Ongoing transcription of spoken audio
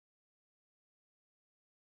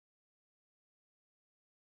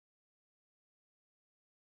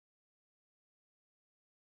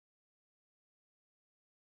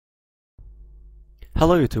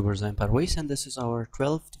Hello YouTubers, I'm Parvez and this is our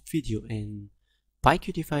 12th video in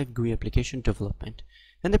PyQt5 GUI Application Development.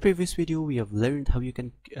 In the previous video we have learned how you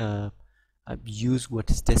can use what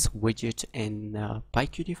is this widget in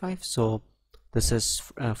PyQt5. So this is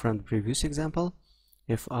from the previous example.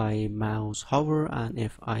 If I mouse hover and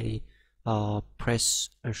if I press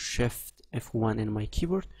a shift F1 in my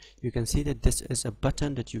keyboard, you can see that this is a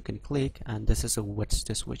button that you can click, and this is a what's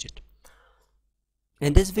this widget.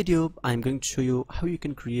 In this video, I'm going to show you how you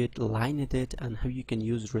can create LineEdit and how you can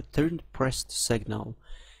use returnPressed signal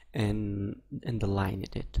in the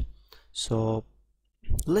LineEdit. So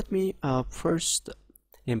let me first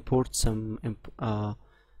import some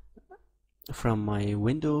from my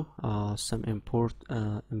window some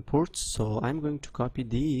imports. So I'm going to copy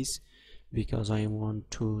these because I want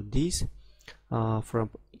to these from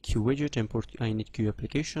QWidget import. I need GUI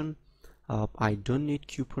application. I don't need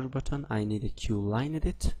QPush button, I need a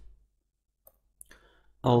QLineEdit.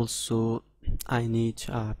 Also I need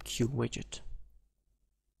QWidget.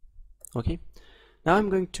 Okay, now I'm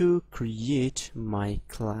going to create my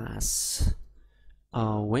class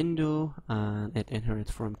window and it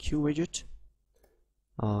inherits from QWidget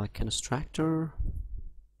constructor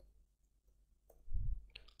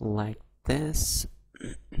like this.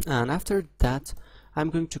 And after that I'm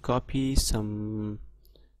going to copy some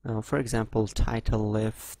for example, title,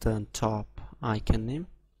 left and top icon name.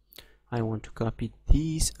 I want to copy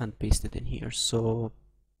these and paste it in here. So,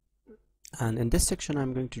 and in this section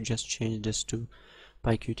I'm going to just change this to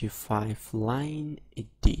PyQt5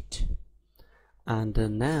 LineEdit. And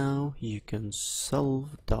now you can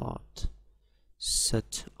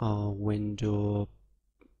set window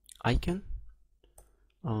icon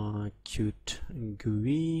Qt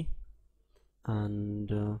GUI and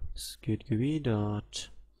Qt GUI dot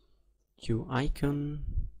QIcon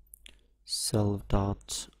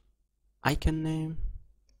self.icon name.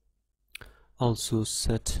 Also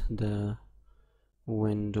set the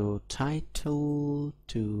window title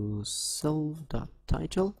to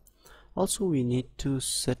self.title. Also we need to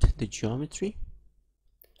set the geometry,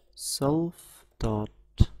 self.set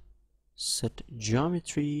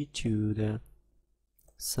geometry to the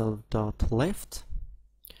self.left.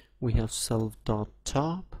 We have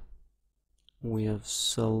self.top, we have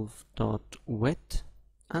self.width,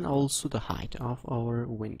 and also the height of our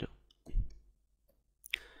window.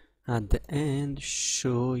 At the end,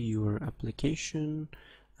 show your application,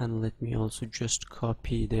 and let me also just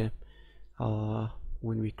copy the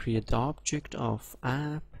when we create the object of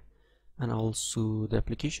app and also the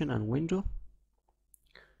application and window.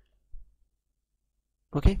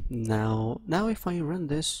 Okay, now if I run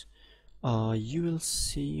this, you will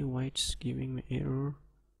see why it's giving me error.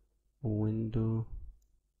 Window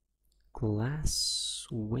class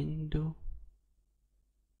window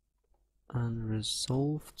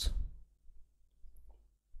unresolved.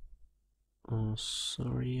 Oh,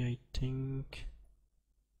 sorry, I think,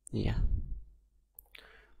 yeah.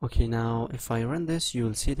 Okay, now if I run this, you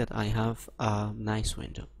will see that I have a nice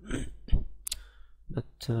window.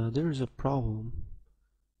 But there is a problem.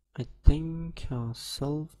 I think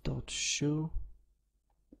self.show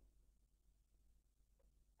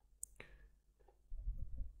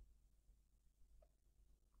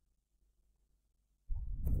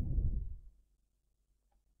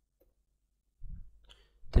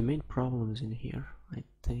the main problem is in here, I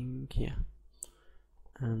think, yeah.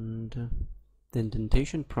 And the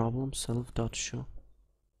indentation problem self.show.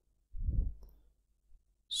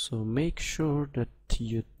 So make sure that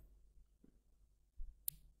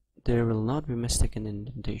there will not be mistake in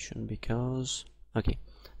indentation, because okay,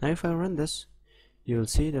 now if I run this, you will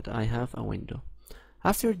see that I have a window.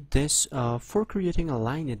 After this, for creating a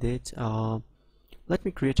LineEdit, let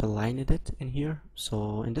me create a LineEdit in here.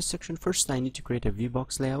 So in this section, first I need to create a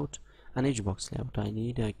VBox layout, an HBox layout. I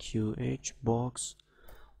need a QHBox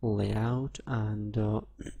layout, and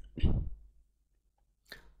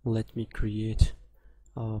let me create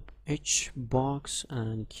HBox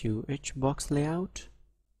and QHBox layout.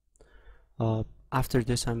 After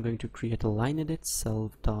this, I'm going to create a LineEdit,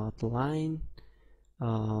 self.line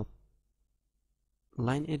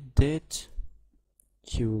LineEdit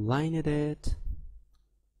QLineEdit,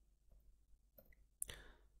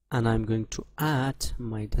 and I'm going to add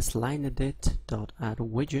this LineEdit.add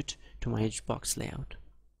widget to my HBox layout.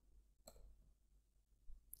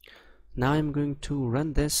 Now I'm going to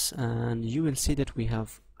run this, and you will see that we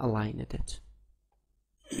have a LineEdit.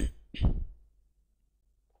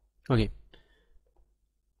 Okay,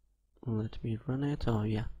 let me run it. Oh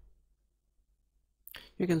yeah,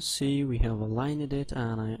 you can see we have a LineEdit,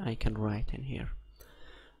 and I can write in here.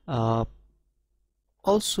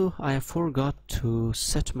 Also, I forgot to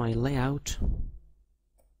set my layout.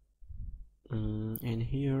 And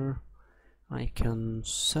here I can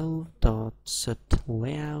self.set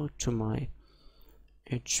layout to my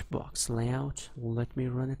hbox layout. Let me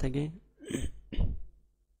run it again.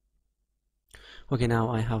 Okay, now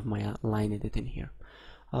I have my line edit in here.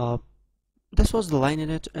 This was the line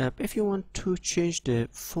edit. If you want to change the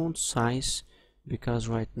font size, because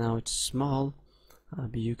right now it's small,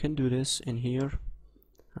 you can do this in here.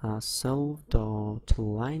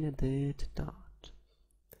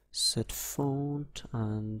 Self.lineEdit.set font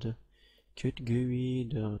and Qt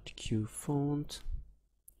GUI.q font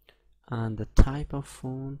and the type of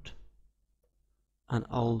font, and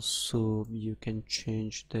also you can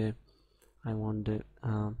change the I want the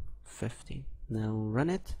 15. Now run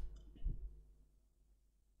it.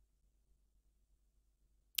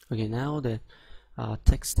 Okay, now the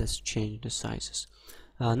text has changed the sizes.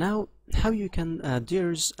 Now how you can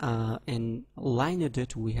there's in line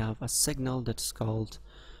edit we have a signal that's called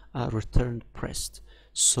returnPressed.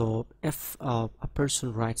 So if a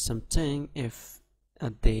person writes something, if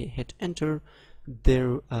they hit enter,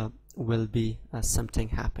 there will be something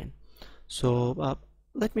happen. So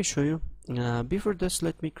let me show you. Before this,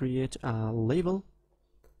 let me create a label,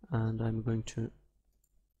 and I'm going to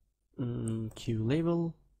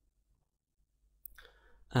QLabel,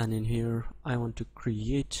 and in here I want to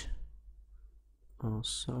create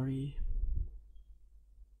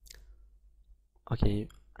okay,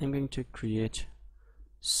 I'm going to create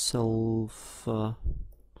self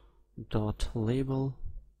dot label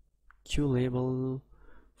QLabel.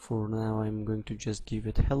 For now I'm going to just give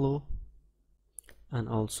it hello, and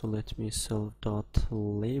also let me self dot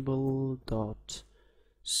label dot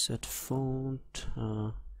set font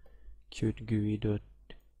Qt GUI dot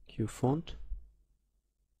q font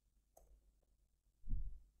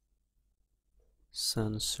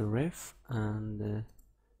sans serif and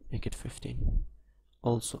make it 15.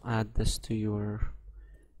 Also add this to your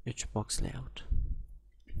hbox layout.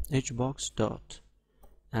 hbox dot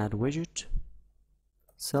add widget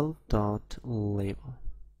self dot label.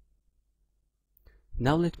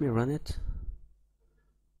 Now let me run it.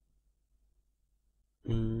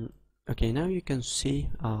 Okay, now you can see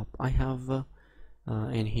I have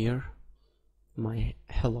in here my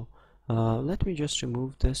hello. Let me just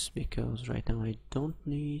remove this because right now I don't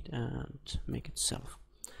need, and make it self.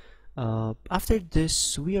 After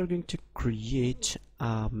this we are going to create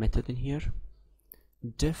a method in here,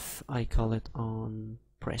 diff, I call it on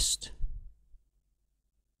pressed.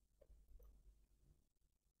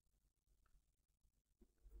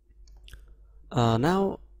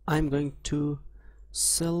 Now I'm going to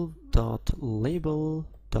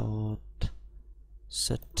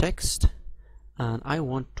self.label.setText, and I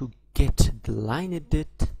want to get the line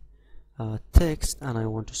edit text, and I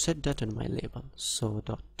want to set that in my label, so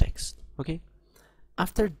 .text. Okay,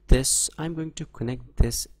 after this I'm going to connect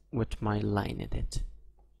this with my line edit.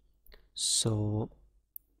 So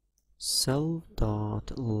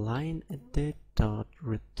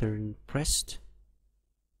self.lineEdit.returnPressed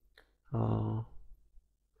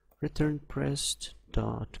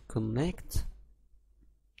returnPressed.connect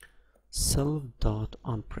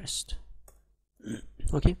self.onPressed.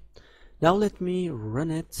 Okay, now let me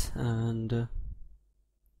run it, and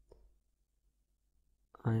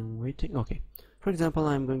I'm waiting. Okay, for example,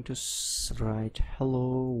 I'm going to write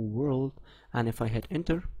hello world, and if I hit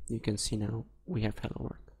enter, you can see now we have hello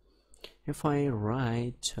world. If I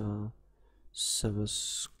write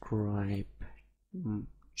subscribe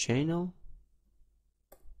channel,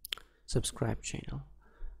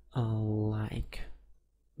 like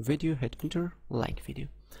video, hit enter, like video.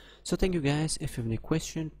 So thank you guys. If you have any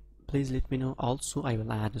question, please let me know. Also, I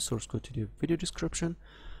will add the source code to the video description.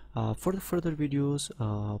 For the further videos,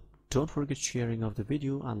 don't forget sharing of the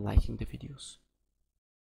video and liking the videos.